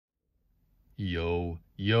Yo,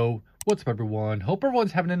 what's up everyone? Hope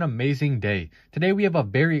everyone's having an amazing day. Today we have a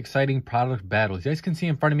very exciting product battle. As you guys can see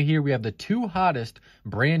in front of me here, we have the two hottest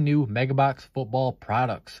brand new Megabox football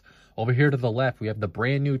products. Over here to the left, we have the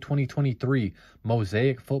brand new 2023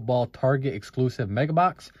 Mosaic football Target exclusive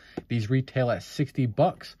Megabox. These retail at 60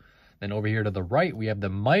 bucks. Then over here to the right, we have the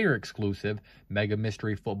Meyer exclusive Mega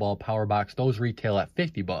Mystery Football Power Box. Those retail at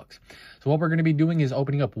 50 bucks. So what we're going to be doing is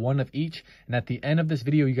opening up one of each. And at the end of this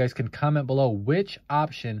video, you guys can comment below which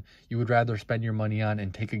option you would rather spend your money on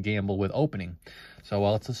and take a gamble with opening. So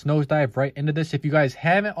let's nose dive right into this. If you guys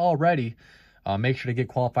haven't already, make sure to get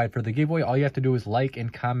qualified for the giveaway. All you have to do is like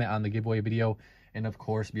and comment on the giveaway video. And of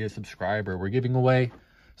course, be a subscriber. We're giving away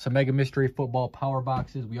some Mega Mystery Football Power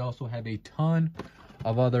Boxes. We also have a ton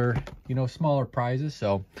of other, smaller prizes.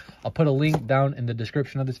 So I'll put a link down in the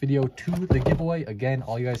description of this video to the giveaway. Again,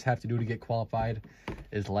 all you guys have to do to get qualified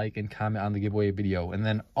is like and comment on the giveaway video. And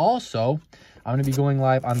then also, I'm going to be going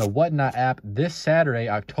live on the Whatnot app this Saturday,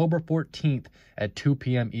 October 14th at 2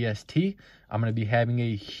 p.m. EST. I'm going to be having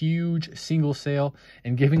a huge single sale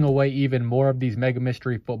and giving away even more of these Mega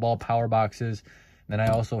Mystery Football Power Boxes. Then I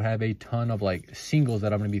also have a ton of singles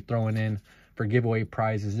that I'm going to be throwing in for giveaway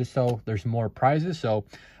prizes, just so there's more prizes. So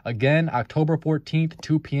again, October 14th,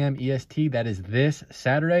 2 p.m. EST, that is this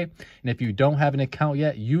Saturday. And if you don't have an account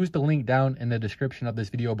yet, use the link down in the description of this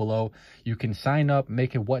video below. You can sign up,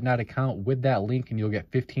 make a Whatnot account with that link, and you'll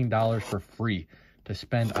get $15 for free to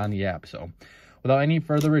spend on the app. So without any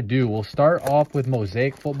further ado, we'll start off with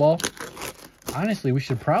Mosaic football. Honestly, we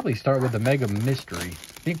should probably start with the Mega Mystery.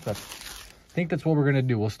 I think that's what we're going to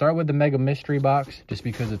do. We'll start with the Mega Mystery box just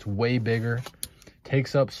because it's way bigger,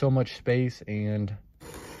 takes up so much space, and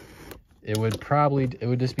it would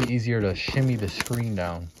just be easier to shimmy the screen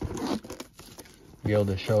down, be able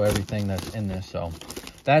to show everything that's in this. So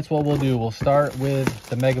that's what we'll do. We'll start with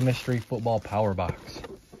the Mega Mystery Football Power Box.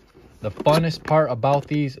 The funnest part about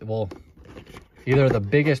these, well, either the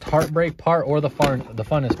biggest heartbreak part or the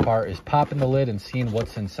funnest part is popping the lid and seeing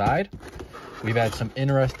what's inside. We've had some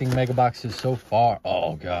interesting mega boxes so far.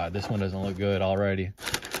 Oh god, this one doesn't look good already.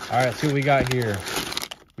 All right, let's see what we got here.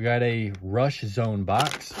 We got a Rush Zone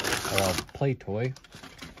box, or a play toy.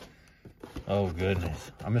 Oh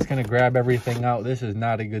goodness, I'm just gonna grab everything out. This is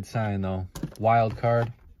not a good sign though. Wild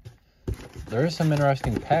card. There is some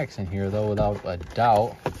interesting packs in here though, without a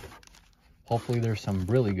doubt. Hopefully there's some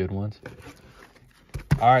really good ones.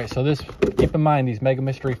 All right, so keep in mind, these Mega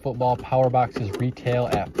Mystery Football Power Boxes retail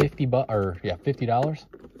at $50.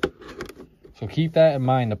 So keep that in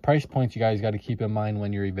mind. The price points you guys got to keep in mind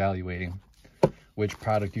when you're evaluating which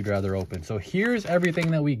product you'd rather open. So here's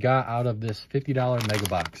everything that we got out of this $50 Mega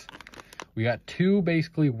Box. We got two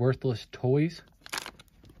basically worthless toys.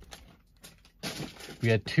 We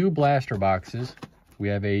had two blaster boxes. We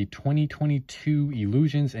have a 2022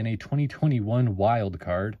 Illusions and a 2021 Wild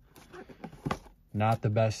Card. Not the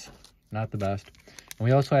best. And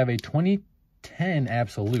we also have a 2010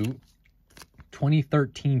 Absolute,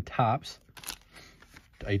 2013 Topps,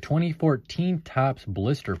 a 2014 Topps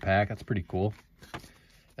Blister Pack. That's pretty cool.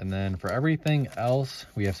 And then for everything else,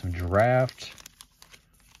 we have some draft.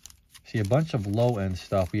 See, a bunch of low-end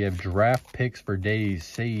stuff. We have draft picks for days,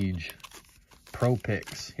 Sage, Pro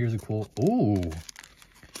Picks. Here's a cool, ooh.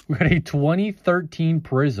 We got a 2013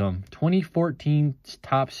 Prism, 2014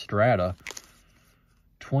 Topps Strata,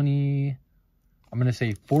 I'm going to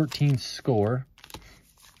say 14 Score.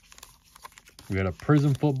 We got a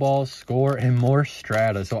Prism Football, Score, and more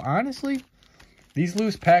Strata. So honestly, these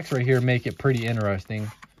loose packs right here make it pretty interesting,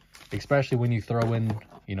 especially when you throw in,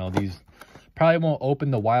 these. Probably won't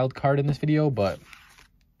open the wild card in this video, but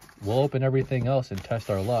we'll open everything else and test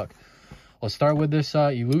our luck. Let's start with this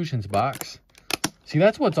Illusions box. See,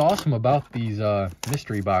 that's what's awesome about these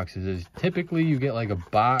mystery boxes is typically you get a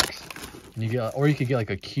box. And you could get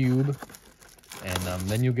a cube, and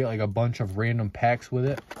then you get a bunch of random packs with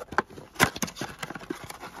it.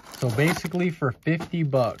 So basically for 50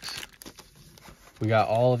 bucks, we got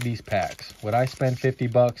all of these packs. Would I spend 50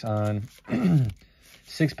 bucks on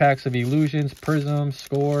 6 packs of Illusions, Prism,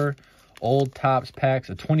 Score, old Topps packs,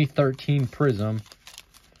 a 2013 Prism?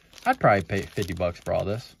 I'd probably pay 50 bucks for all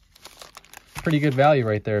this. Pretty good value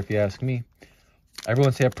right there if you ask me.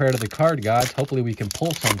 Everyone say a prayer to the card gods. Hopefully we can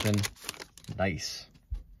pull something nice.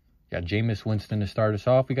 Got Jameis Winston to start us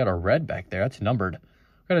off. We got a red back there. That's numbered.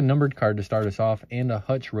 We got a numbered card to start us off and a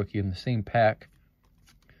Hutch rookie in the same pack.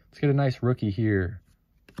 Let's get a nice rookie here.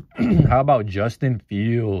 How about Justin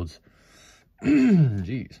Fields?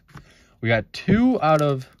 Jeez. We got 2 out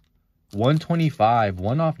of 125.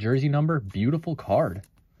 One off jersey number. Beautiful card.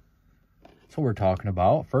 That's what we're talking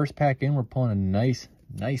about. First pack in, we're pulling a nice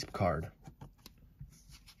card.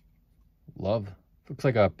 Love. Looks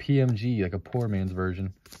like a PMG, like a poor man's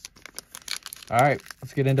version. All right,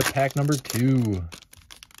 let's get into pack number 2.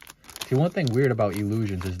 See, one thing weird about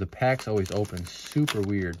Illusions is the packs always open super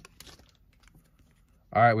weird.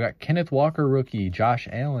 All right, we got Kenneth Walker rookie, Josh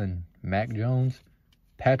Allen, Mac Jones,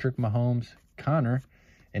 Patrick Mahomes, Connor,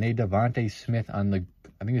 and a Devontae Smith on the,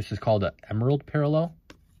 I think this is called an Emerald Parallel.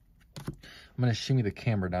 I'm going to shimmy the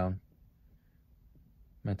camera down.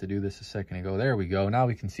 Meant to do this a second ago. There we go. Now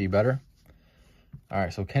we can see better. All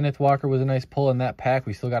right, so Kenneth Walker was a nice pull in that pack.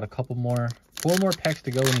 We still got a couple more, 4 more packs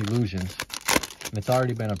to go in Illusions. And it's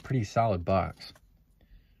already been a pretty solid box.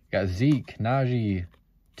 Got Zeke, Najee,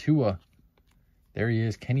 Tua. There he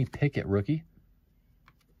is, Kenny Pickett, rookie.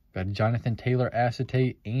 Got Jonathan Taylor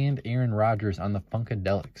acetate and Aaron Rodgers on the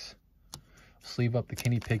Funkadelics. Sleeve up the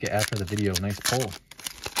Kenny Pickett after the video. Nice pull.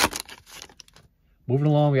 Moving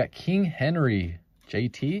along, we got King Henry,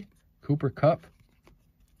 JT, Cooper Kupp,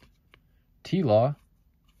 T-Law,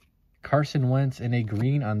 Carson Wentz, and a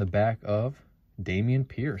green on the back of Dameon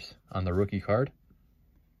Pierce on the rookie card.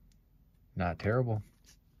 Not terrible.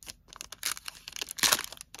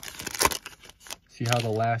 See how the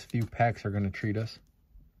last few packs are going to treat us.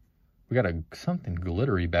 We got something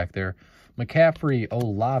glittery back there. McCaffrey,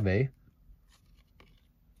 Olave,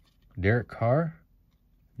 Derek Carr,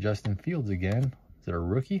 Justin Fields again. Is it a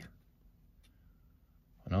rookie?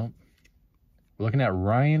 No. We're looking at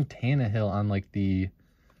Ryan Tannehill on like the,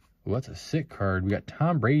 what's a sick card? We got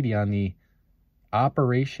Tom Brady on the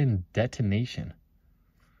Operation Detonation.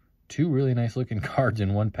 2 really nice looking cards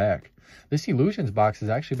in one pack. This Illusions box has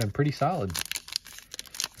actually been pretty solid.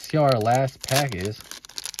 Let's see how our last pack is.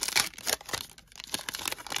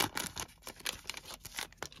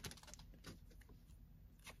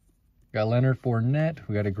 Got Leonard Fournette.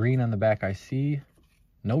 We got a green on the back, I see.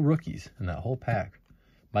 No rookies in that whole pack.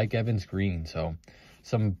 Mike Evans green. So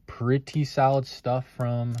some pretty solid stuff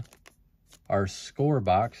from our score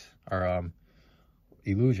box, our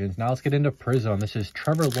Illusions. Now let's get into Prism. This is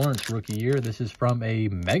Trevor Lawrence rookie year. This is from a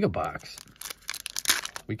mega box.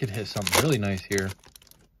 We could hit something really nice here.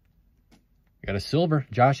 We got a silver,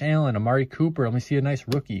 Josh Allen, Amari Cooper. Let me see a nice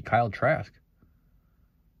rookie, Kyle Trask.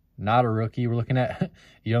 Not a rookie. We're looking at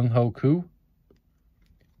Young Ho Koo.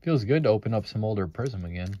 Feels good to open up some older Prism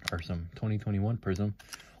again, or some 2021 Prism.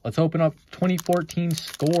 Let's open up 2014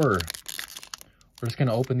 Score. We're just going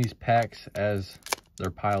to open these packs as they're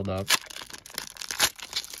piled up.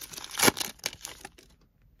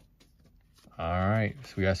 All right,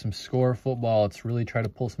 so we got some Score football. Let's really try to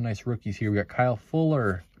pull some nice rookies here. We got Kyle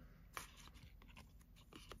Fuller,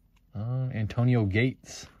 Antonio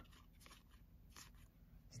Gates.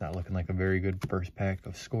 It's not looking like a very good first pack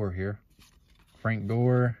of Score here. Frank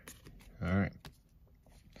Gore. All right.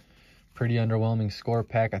 Pretty underwhelming Score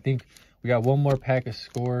pack. I think we got one more pack of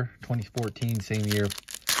Score, 2014, same year.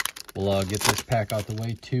 We'll get this pack out the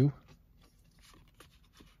way too.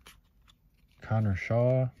 Connor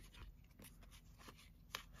Shaw.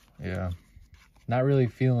 Yeah. Not really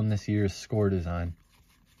feeling this year's Score design.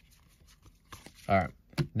 All right.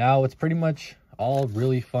 Now it's pretty much all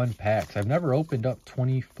really fun packs. I've never opened up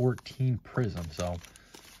 2014 Prism, so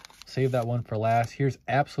save that one for last. Here's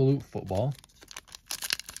Absolute Football.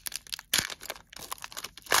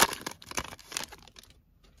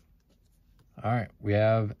 All right, we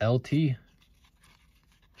have LT.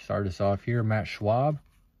 Start us off here, Matt Schwab.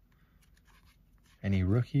 Any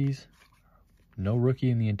rookies? No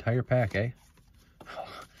rookie in the entire pack, eh?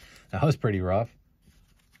 That was pretty rough.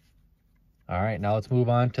 All right, now let's move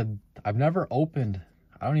on to, I've never opened,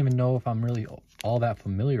 I don't even know if I'm really all that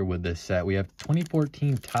familiar with this set. We have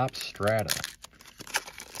 2014 Top Strata.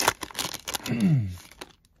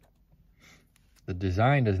 The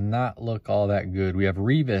design does not look all that good. We have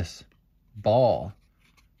Revis, Ball,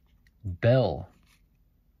 Bell.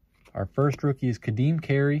 Our first rookie is Kadeem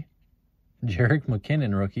Carey, Jerick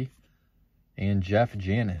McKinnon rookie, and Jeff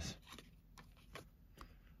Janis.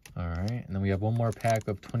 All right, and then we have one more pack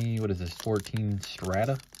of 14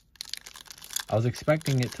 Strata. I was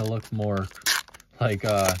expecting it to look more like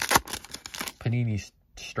Panini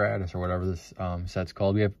Stratus or whatever this set's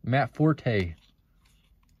called. We have Matt Forte,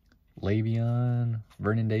 Le'Veon,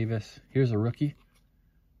 Vernon Davis. Here's a rookie.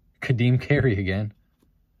 Kadeem Carey again.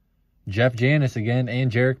 Jeff Janis again,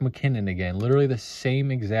 and Jerick McKinnon again. Literally the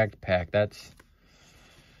same exact pack. That's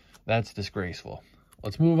disgraceful.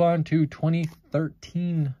 Let's move on to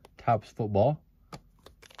 2013 Topps Football.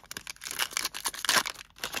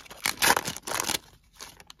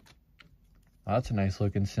 Oh, that's a nice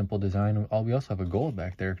looking simple design. Oh, we also have a gold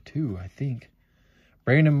back there too, I think.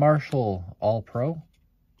 Brandon Marshall, All Pro.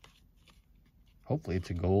 Hopefully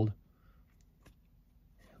it's a gold.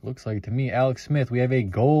 Looks like to me, Alex Smith. We have a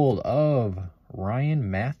gold of Ryan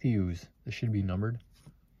Matthews. This should be numbered.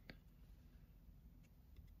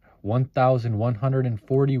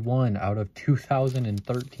 1,141 out of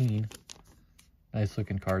 2013. Nice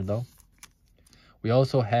looking card, though. We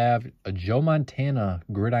also have a Joe Montana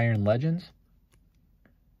Gridiron Legends.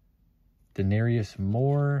 Denarius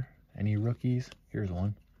Moore. Any rookies? Here's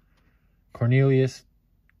one. Cornelius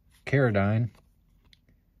Carradine.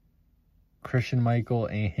 Christian Michael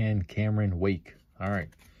and Cameron Wake. All right.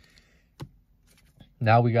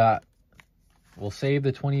 Now we'll save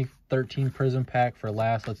the 2013 Prism pack for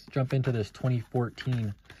last. Let's jump into this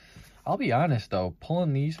 2014. I'll be honest, though.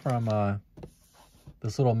 Pulling these from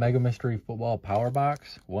this little Mega Mystery Football Power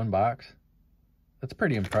Box, one box, that's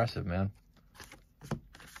pretty impressive, man.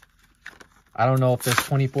 I don't know if this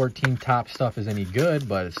 2014 top stuff is any good,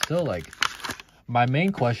 but it's still like, my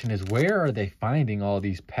main question is, where are they finding all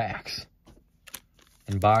these packs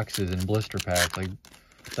and boxes and blister packs? Like,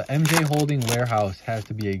 the MJ Holding warehouse has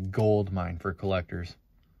to be a gold mine for collectors.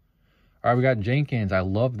 All right, we got Jenkins. I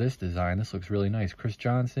love this design. This looks really nice. Chris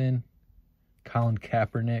Johnson, Colin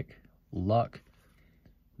Kaepernick, Luck,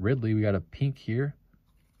 Ridley. We got a pink here.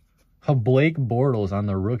 Blake Bortles on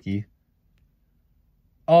the rookie.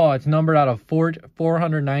 Oh, it's numbered out of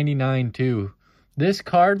 499 too. This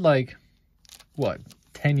card, like, what,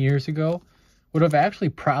 10 years ago, would have actually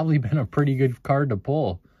probably been a pretty good card to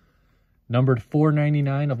pull. Numbered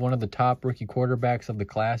 499 of one of the top rookie quarterbacks of the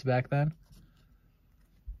class back then.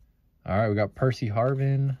 All right, we got Percy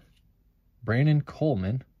Harvin, Brandon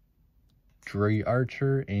Coleman, Dre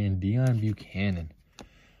Archer, and Deion Buchanan.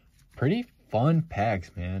 Pretty fun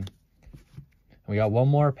packs, man. We got one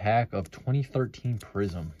more pack of 2013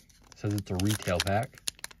 Prism. It says it's a retail pack.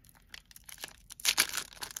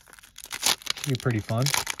 Should be pretty fun.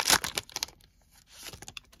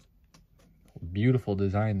 Beautiful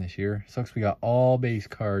design this year. Sucks we got all base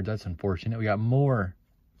cards. That's unfortunate. We got more.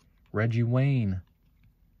 Reggie Wayne,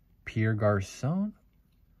 Pierre Garcon,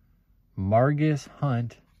 Margus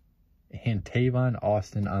Hunt, and Tavon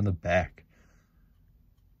Austin on the back.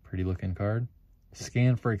 Pretty looking card.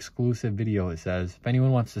 Scan for exclusive video, it says. If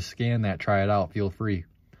anyone wants to scan that, try it out. Feel free.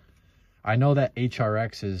 I know that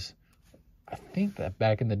HRX is, I think that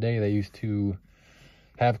back in the day they used to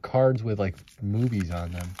have cards with like movies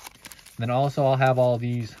on them. Then also I'll have all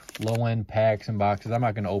these low-end packs and boxes. I'm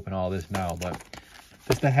not going to open all this now, but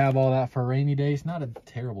just to have all that for rainy days, not a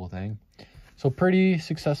terrible thing. So pretty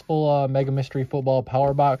successful Mega Mystery Football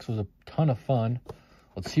Power Box. Was a ton of fun.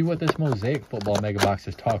 Let's see what this Mosaic Football Mega Box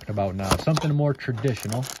is talking about now. Something more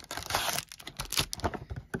traditional.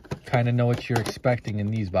 Kind of know what you're expecting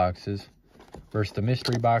in these boxes. Versus the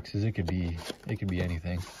mystery boxes, it could be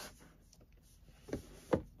anything.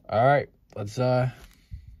 All right, let's I'm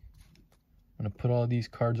gonna put all these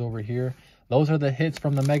cards over here. Those are the hits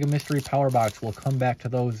from the Mega Mystery Power Box. We'll come back to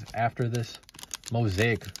those after this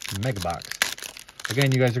Mosaic Mega Box.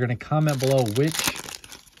 Again, you guys are gonna comment below which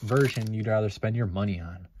version you'd rather spend your money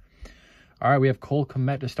on. All right, we have Cole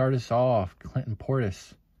Kmet to start us off. Clinton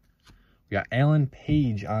Portis. We got Alan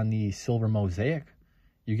Page on the silver Mosaic.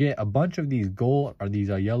 You get a bunch of these gold, or these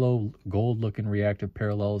yellow gold looking reactive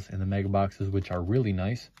parallels in the mega boxes, which are really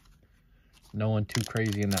nice. No one too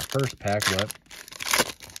crazy in that first pack, but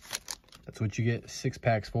that's what you get 6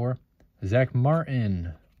 packs for. Zach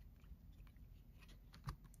Martin.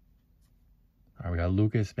 All right, we got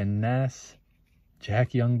Lucas Van Ness,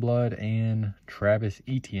 Jack Youngblood, and Travis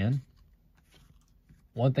Etienne.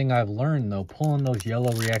 One thing I've learned, though, pulling those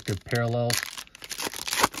yellow reactive parallels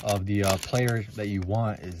of the players that you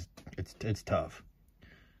want is it's tough.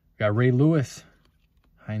 We got Ray Lewis,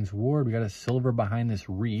 Hines Ward. We got a silver behind this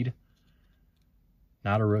Reed.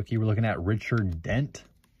 Not a rookie. We're looking at Richard Dent.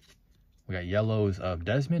 We got yellows of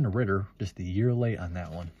Desmond Ritter, just a year late on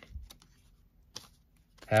that one.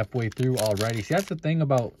 Halfway through already. See, that's the thing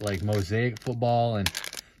about like Mosaic football and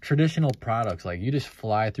traditional products. Like, you just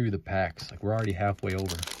fly through the packs. Like, we're already halfway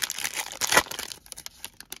over.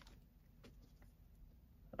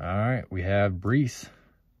 All right, we have Brees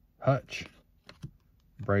Hutch,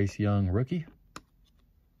 Bryce Young rookie,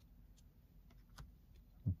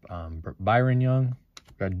 Byron Young.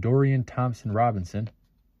 We got Dorian Thompson Robinson,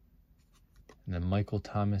 and then Michael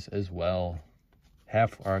Thomas as well.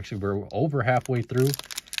 We're over halfway through.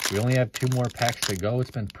 We only have 2 more packs to go. It's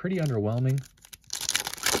been pretty underwhelming.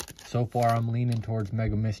 So far, I'm leaning towards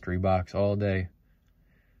Mega Mystery Box all day.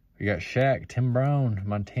 We got Shaq, Tim Brown,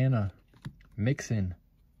 Montana, Mixon,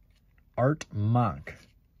 Art Monk,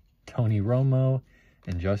 Tony Romo,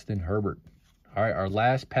 and Justin Herbert. All right, our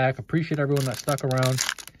last pack. Appreciate everyone that stuck around.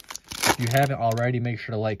 If you haven't already, make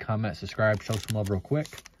sure to like, comment, subscribe, show some love real quick.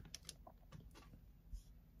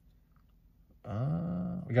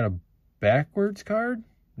 We got a backwards card.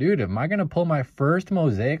 Dude, am I going to pull my first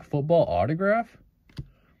Mosaic football autograph?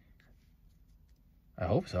 I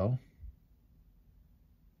hope so.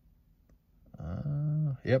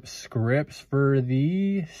 Yep, scripts for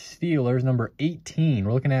the Steelers, number 18.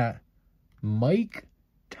 We're looking at Mike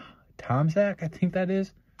Tomczak, I think that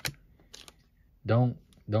is. Don't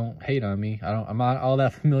hate on me. I'm not all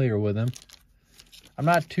that familiar with him. I'm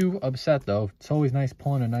not too upset though. It's always nice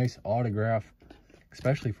pulling a nice autograph,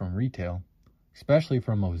 especially from retail, especially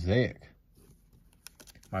from Mosaic.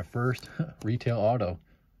 My first retail auto,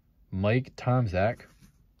 Mike Tomczak.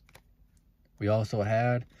 We also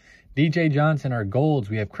had DJ Johnson, our golds.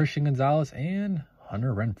 We have Christian Gonzalez and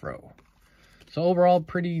Hunter Renfrow. So overall,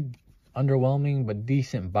 pretty underwhelming, but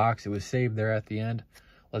decent box. It was saved there at the end.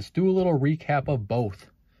 Let's do a little recap of both.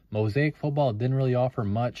 Mosaic football didn't really offer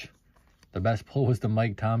much. The best pull was the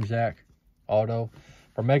Mike Tomczak auto.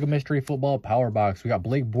 For Mega Mystery Football Power Box, we got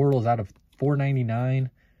Blake Bortles out of $4.99.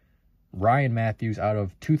 Ryan Matthews out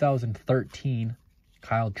of 2013.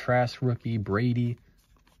 Kyle Trask rookie, Brady,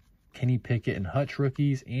 Kenny Pickett, and Hutch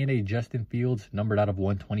rookies, and a Justin Fields numbered out of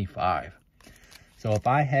 125. So if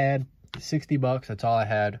I had 60 bucks, that's all I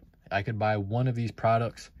had, I could buy one of these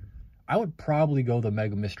products. I would probably go the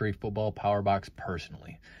Mega Mystery Football Power Box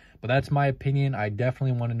personally. But that's my opinion. I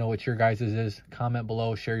definitely want to know what your guys' is. Comment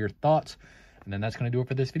below, share your thoughts. And then that's going to do it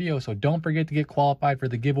for this video. So don't forget to get qualified for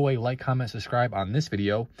the giveaway. Like, comment, subscribe on this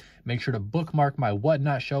video. Make sure to bookmark my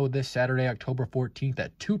Whatnot show this Saturday, October 14th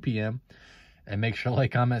at 2 p.m. And make sure to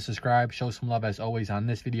like, comment, subscribe. Show some love as always on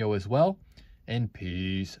this video as well. And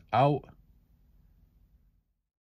peace out.